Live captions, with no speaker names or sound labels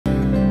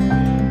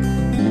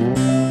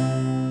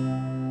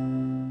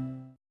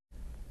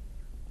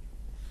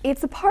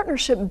It's a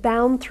partnership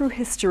bound through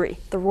history.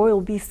 The Royal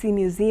BC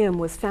Museum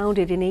was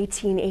founded in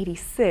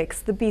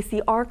 1886, the BC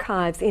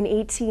Archives in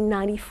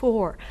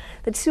 1894.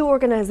 The two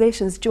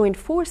organizations joined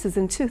forces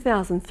in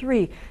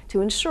 2003 to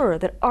ensure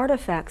that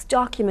artifacts,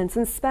 documents,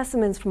 and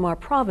specimens from our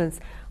province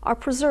are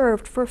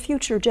preserved for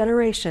future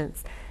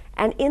generations.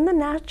 And in the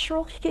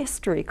Natural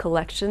History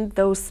collection,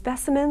 those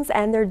specimens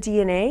and their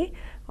DNA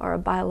are a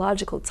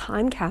biological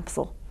time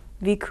capsule.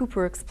 V.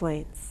 Cooper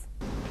explains.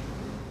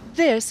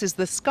 This is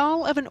the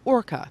skull of an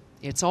orca.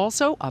 It's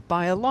also a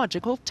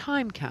biological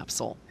time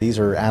capsule. These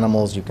are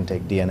animals, you can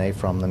take DNA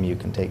from them, you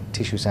can take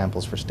tissue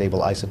samples for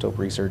stable isotope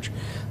research.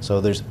 So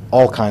there's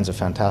all kinds of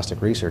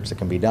fantastic research that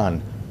can be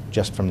done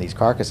just from these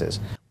carcasses.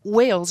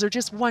 Whales are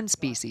just one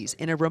species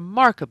in a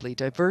remarkably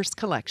diverse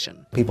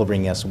collection. People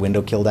bring us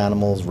window-killed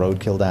animals,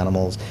 road-killed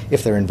animals.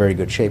 If they're in very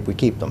good shape, we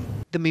keep them.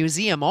 The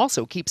museum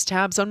also keeps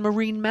tabs on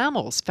marine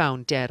mammals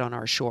found dead on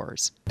our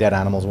shores. Dead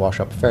animals wash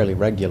up fairly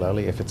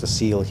regularly. If it's a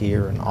seal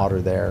here, an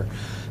otter there,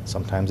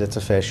 sometimes it's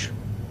a fish.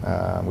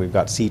 We've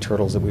got sea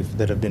turtles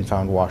that have been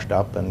found washed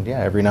up, and yeah,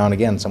 every now and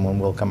again someone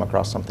will come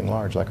across something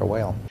large like a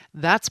whale.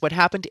 That's what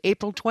happened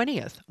April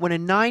 20th, when a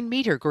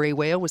 9-meter gray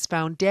whale was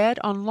found dead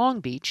on Long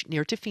Beach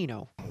near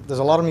Tofino. There's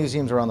a lot of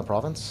museums around the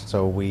province,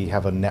 so we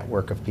have a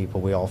network of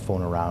people. We all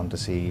phone around to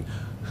see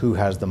who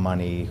has the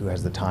money, who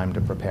has the time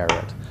to prepare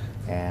it.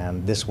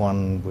 And this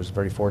one was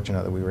very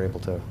fortunate that we were able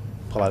to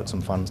pull out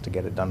some funds to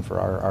get it done for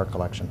our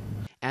collection.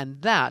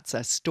 And that's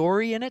a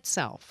story in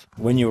itself.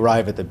 When you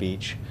arrive at the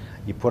beach,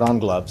 you put on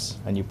gloves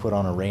and you put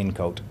on a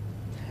raincoat,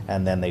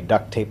 and then they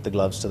duct tape the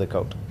gloves to the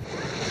coat.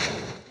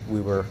 We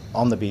were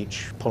on the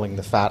beach pulling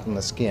the fat and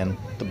the skin,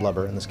 the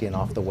blubber and the skin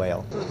off the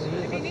whale.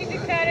 If you need to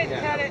cut it,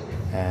 cut it.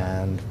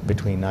 And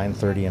between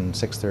 9:30 and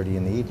 6:30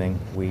 in the evening,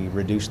 we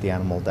reduced the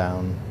animal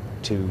down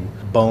to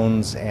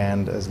bones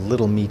and as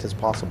little meat as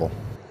possible.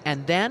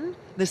 And then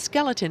the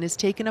skeleton is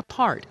taken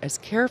apart as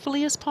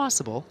carefully as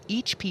possible.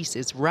 Each piece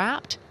is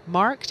wrapped,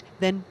 marked,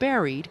 then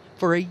buried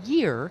for a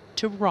year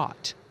to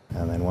rot.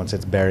 And then once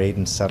it's buried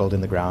and settled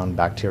in the ground,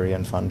 bacteria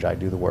and fungi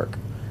do the work,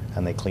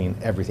 and they clean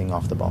everything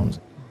off the bones.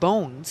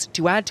 Bones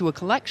to add to a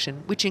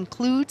collection which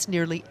includes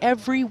nearly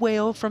every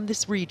whale from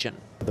this region.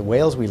 The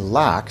whales we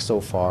lack so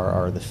far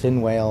are the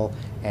fin whale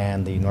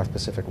and the North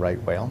Pacific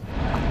right whale.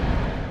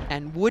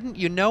 And wouldn't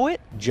you know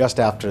it? Just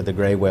after the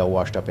gray whale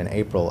washed up in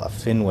April, a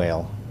fin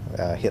whale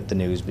hit the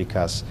news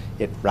because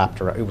it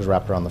was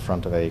wrapped around the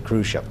front of a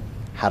cruise ship.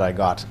 Had I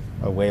got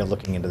a whale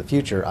looking into the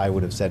future, I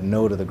would have said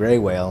no to the gray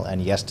whale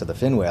and yes to the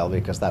fin whale,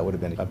 because that would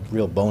have been a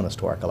real bonus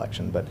to our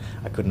collection, but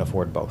I couldn't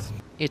afford both.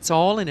 It's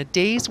all in a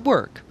day's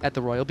work at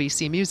the Royal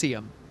BC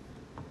Museum.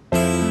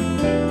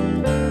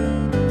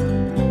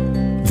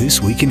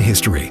 This Week in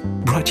History,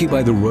 brought to you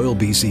by the Royal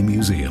BC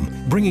Museum,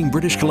 bringing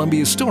British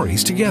Columbia's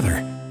stories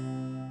together.